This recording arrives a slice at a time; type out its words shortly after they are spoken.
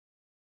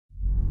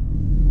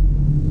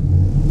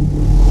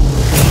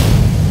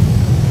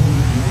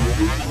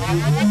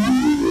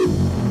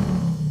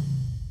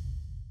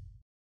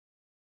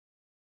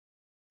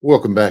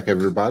Welcome back,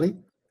 everybody.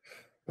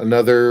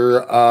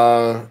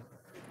 Another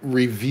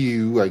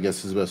review, I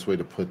guess is the best way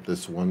to put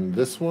this one.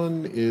 This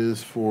one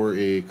is for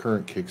a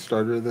current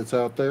Kickstarter that's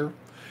out there,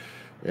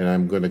 and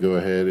I'm going to go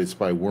ahead. It's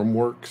by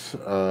Wormworks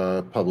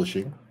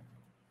Publishing,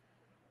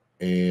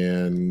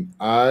 and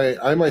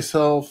I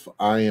myself,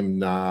 I am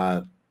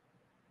not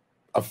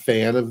a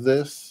fan of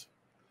this.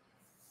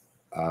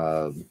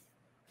 Um,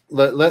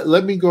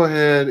 let me go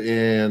ahead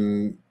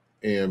and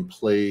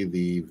play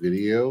the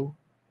video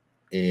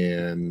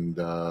and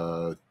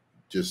and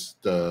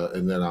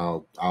then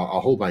I'll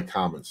hold my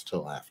comments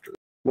till after.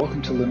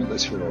 Welcome to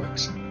Limitless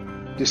Heroics.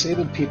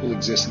 Disabled people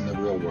exist in the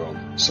real world,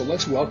 so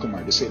let's welcome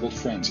our disabled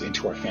friends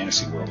into our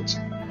fantasy worlds.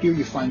 Here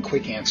you find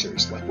quick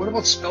answers, like what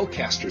about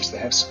spellcasters that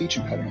have speech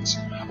impediments,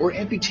 or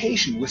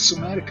amputation with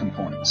somatic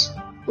components?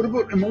 What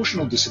about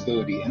emotional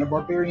disability and a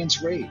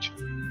barbarian's rage?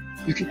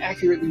 You can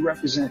accurately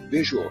represent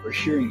visual or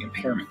hearing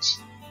impairments.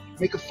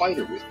 Make a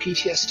fighter with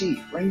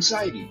PTSD or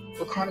anxiety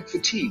or chronic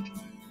fatigue,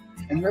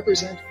 and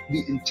represent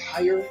the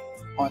entire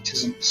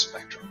autism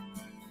spectrum.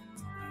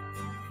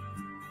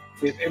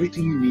 We have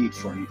everything you need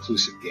for an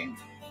inclusive game.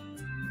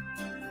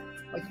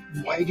 Like,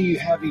 why do you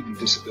have even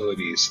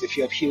disabilities if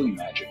you have healing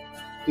magic?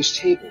 There's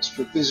tables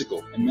for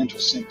physical and mental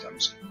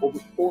symptoms, over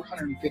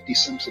 450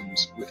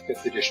 symptoms with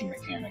 5th edition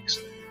mechanics,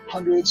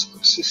 hundreds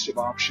of assistive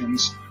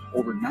options,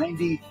 over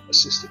 90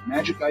 assistive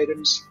magic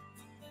items,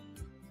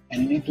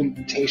 and an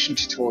implementation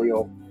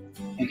tutorial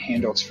and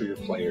handouts for your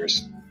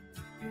players.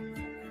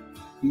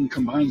 You can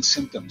combine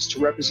symptoms to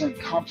represent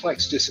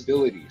complex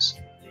disabilities,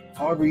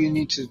 however you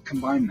need to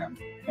combine them,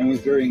 and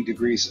with varying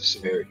degrees of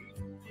severity.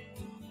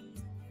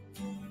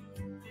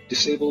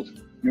 Disabled,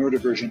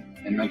 neurodivergent,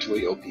 and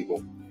mentally ill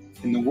people,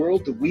 in the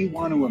world that we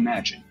want to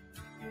imagine,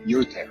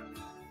 you're there.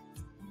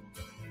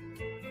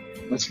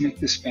 Let's make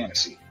this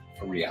fantasy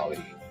a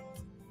reality.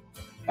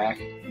 Back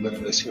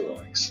Limitless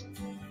Heroics.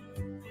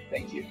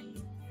 Thank you.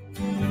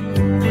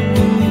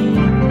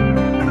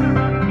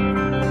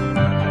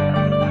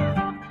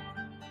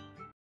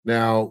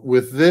 Now,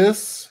 with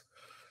this,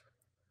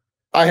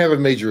 I have a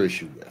major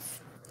issue with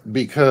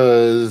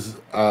because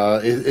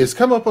it's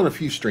come up on a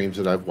few streams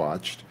that I've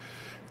watched,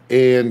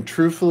 and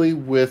truthfully,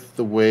 with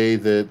the way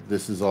that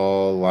this is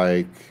all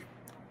like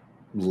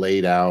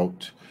laid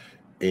out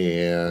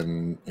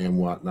and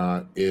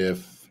whatnot,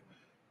 to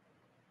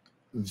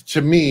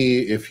me,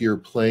 if you're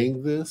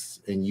playing this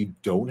and you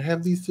don't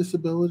have these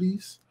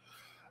disabilities,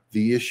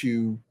 the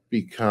issue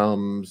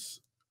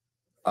becomes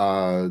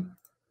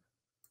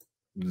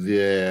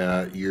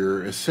that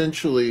you're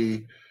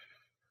essentially,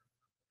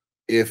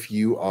 if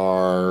you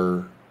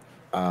are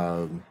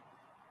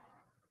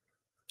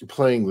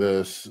playing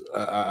this,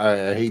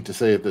 I hate to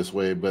say it this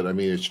way, but I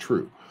mean it's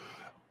true,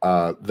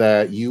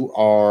 that you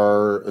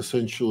are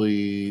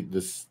essentially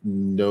this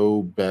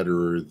no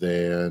better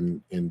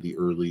than in the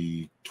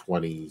early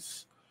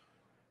 20s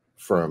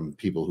from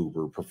people who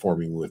were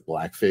performing with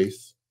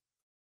blackface.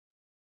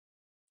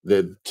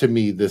 That, to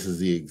me, this is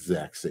the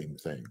exact same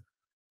thing.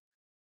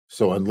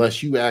 So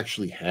unless you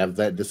actually have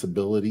that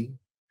disability,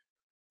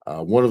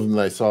 one of them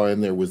that I saw in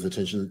there was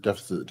attention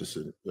deficit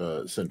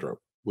syndrome,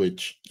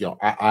 which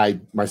I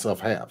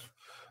myself have.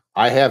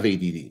 I have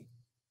ADD,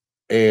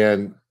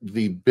 and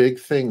the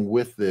big thing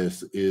with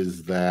this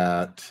is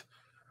that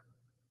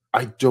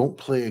I don't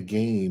play a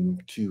game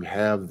to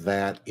have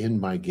that in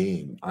my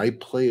game. I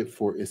play it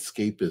for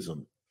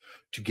escapism,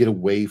 to get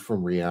away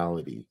from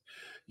reality.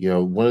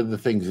 One of the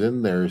things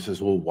in there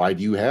says, well, why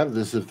do you have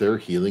this if they're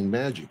healing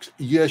magics?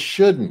 You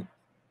shouldn't.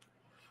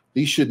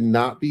 These should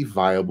not be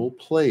viable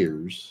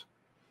players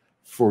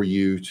for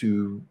you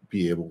to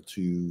be able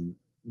to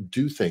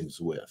do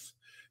things with.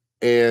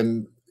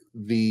 And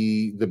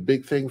the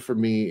big thing for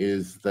me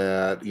is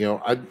that,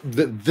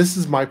 this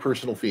is my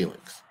personal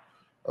feelings.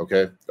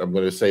 Okay. I'm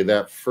going to say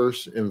that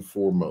first and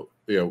foremost,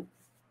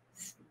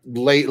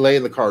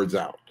 laying the cards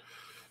out.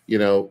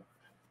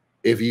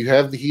 If you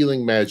have the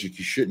healing magic,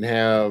 you shouldn't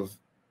have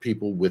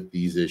people with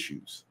these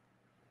issues.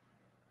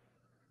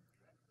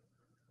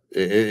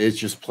 It's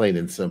just plain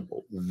and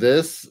simple.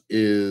 This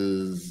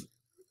is,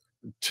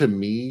 to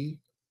me,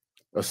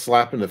 a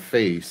slap in the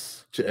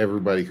face to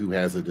everybody who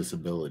has a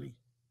disability.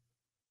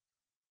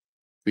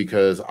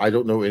 Because I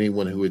don't know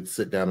anyone who would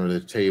sit down at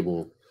a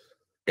table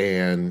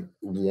and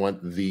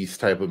want these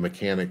type of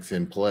mechanics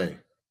in play.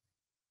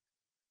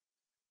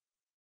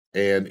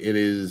 And it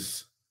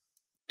is,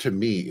 to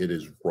me, it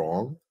is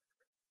wrong.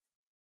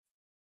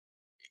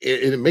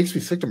 It makes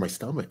me sick to my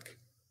stomach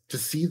to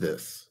see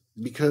this,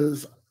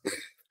 because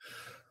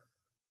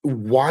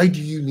why do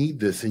you need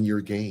this in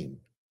your game?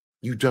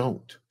 You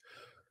don't.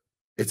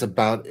 It's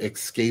about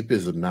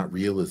escapism, not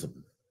realism.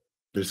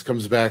 This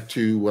comes back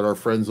to what our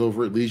friends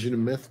over at Legion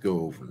of Myth go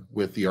over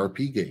with the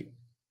RP game.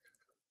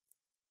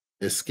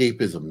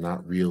 Escapism,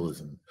 not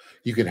realism.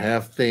 You can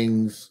have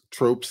things,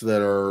 tropes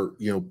that are,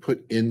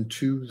 put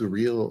into the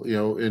real,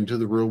 into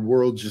the real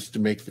world just to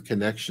make the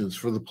connections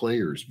for the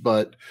players.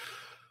 But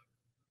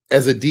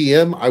as a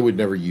DM, I would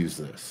never use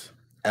this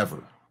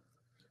ever.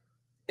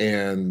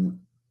 And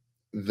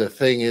the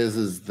thing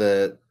is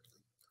that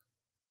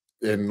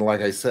And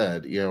like I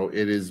said,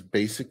 it is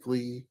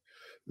basically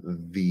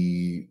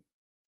the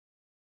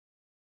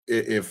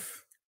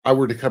if I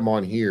were to come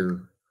on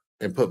here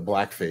and put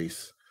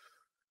blackface,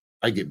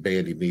 I get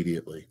banned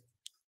immediately.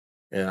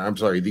 And I'm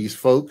sorry, these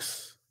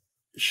folks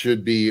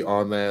should be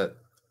on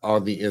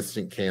the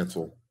instant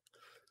cancel.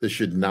 This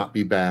should not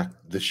be back.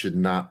 This should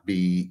not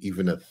be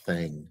even a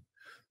thing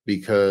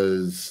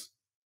because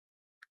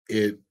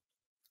it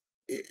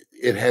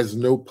it has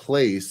no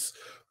place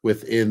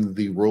within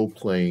the role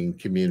playing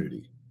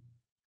community.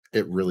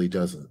 It really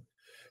doesn't.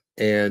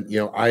 And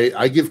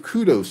I give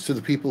kudos to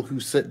the people who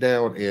sit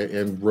down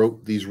and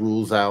wrote these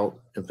rules out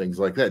and things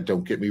like that.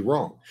 Don't get me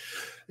wrong.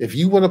 If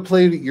you want to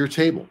play it at your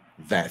table,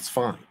 that's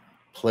fine.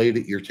 Play it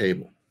at your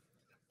table.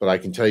 But I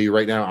can tell you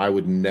right now, I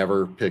would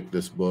never pick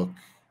this book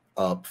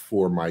up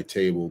for my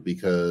table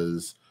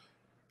because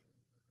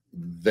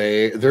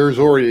there's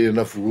already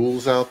enough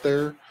rules out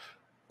there,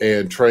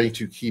 and trying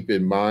to keep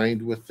in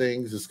mind with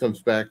things. This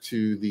comes back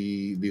to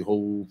the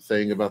whole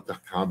thing about the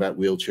combat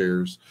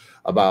wheelchairs,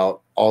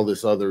 about all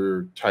this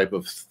other type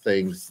of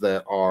things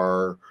that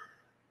are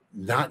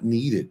not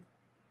needed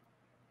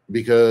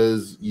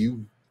because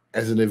you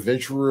as an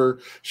adventurer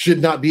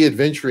should not be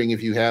adventuring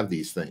if you have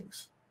these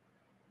things.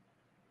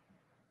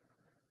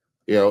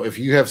 If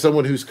you have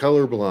someone who's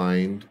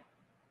colorblind,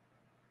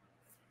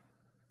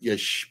 you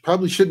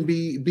probably shouldn't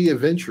be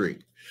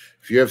adventuring.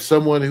 If you have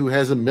someone who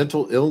has a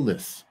mental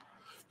illness,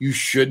 you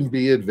shouldn't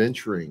be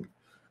adventuring.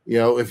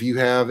 If you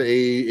have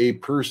a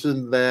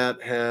person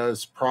that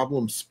has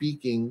problems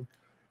speaking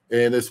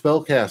and a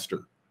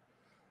spellcaster,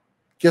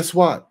 guess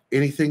what?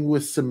 Anything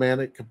with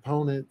semantic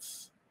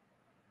components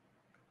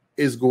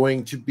is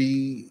going to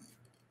be,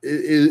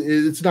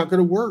 it's not going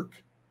to work.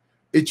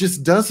 It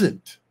just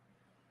doesn't.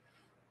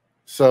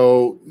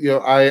 So,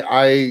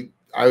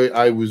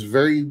 I was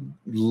very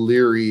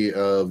leery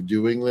of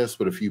doing this,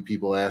 but a few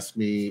people asked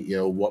me,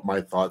 what my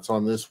thoughts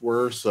on this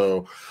were.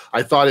 So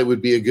I thought it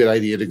would be a good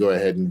idea to go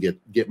ahead and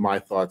get my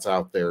thoughts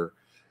out there.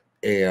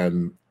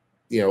 And,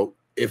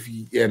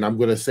 and I'm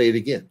going to say it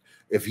again,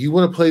 if you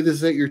want to play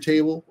this at your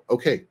table,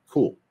 okay,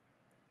 cool.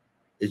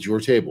 It's your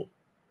table.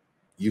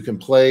 You can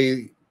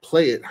play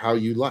it how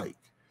you like.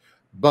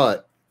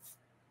 But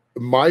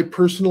my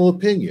personal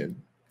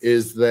opinion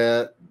is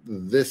that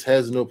this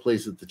has no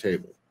place at the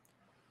table.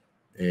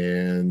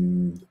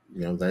 And,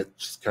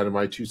 that's kind of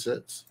my 2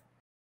 cents.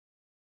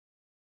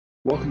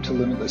 Welcome to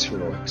Limitless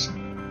Heroics.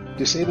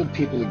 Disabled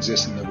people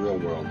exist in the real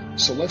world,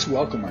 so let's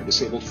welcome our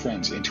disabled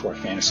friends into our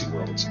fantasy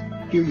worlds.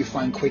 Here you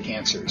find quick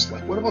answers,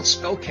 like what about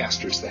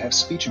spellcasters that have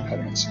speech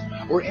impediments,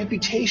 or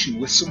amputation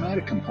with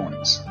somatic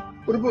components?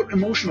 What about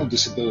emotional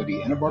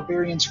disability and a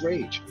barbarian's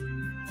rage?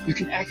 You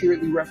can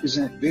accurately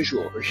represent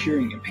visual or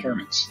hearing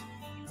impairments,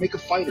 make a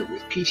fighter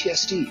with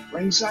PTSD or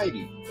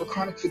anxiety or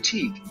chronic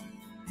fatigue,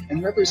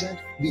 and represent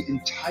the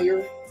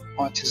entire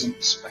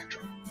autism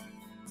spectrum.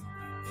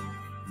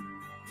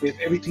 We have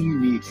everything you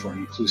need for an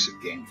inclusive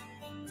game.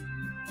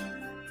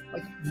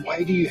 Like,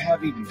 why do you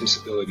have even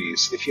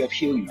disabilities if you have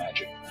healing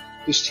magic?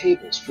 There's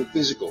tables for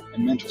physical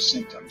and mental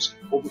symptoms,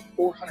 over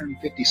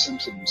 450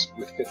 symptoms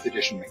with 5th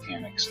edition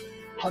mechanics,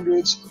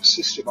 hundreds of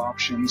assistive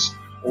options,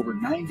 over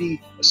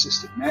 90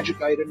 assistive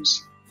magic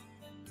items,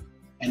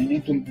 and an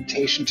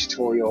implementation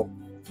tutorial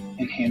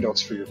and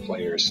handouts for your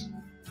players.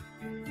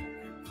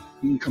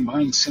 You can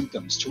combine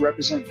symptoms to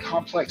represent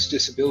complex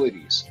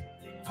disabilities,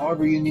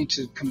 however you need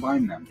to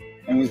combine them,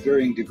 and with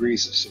varying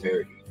degrees of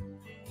severity.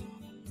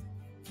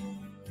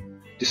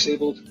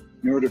 Disabled,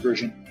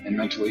 neurodivergent, and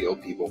mentally ill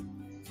people,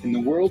 in the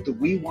world that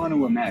we want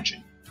to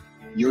imagine,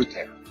 you're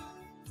there.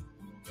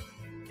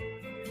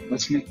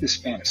 Let's make this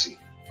fantasy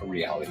a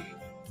reality.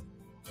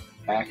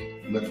 Back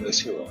Limitless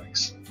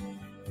Heroics.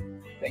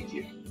 Thank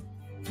you.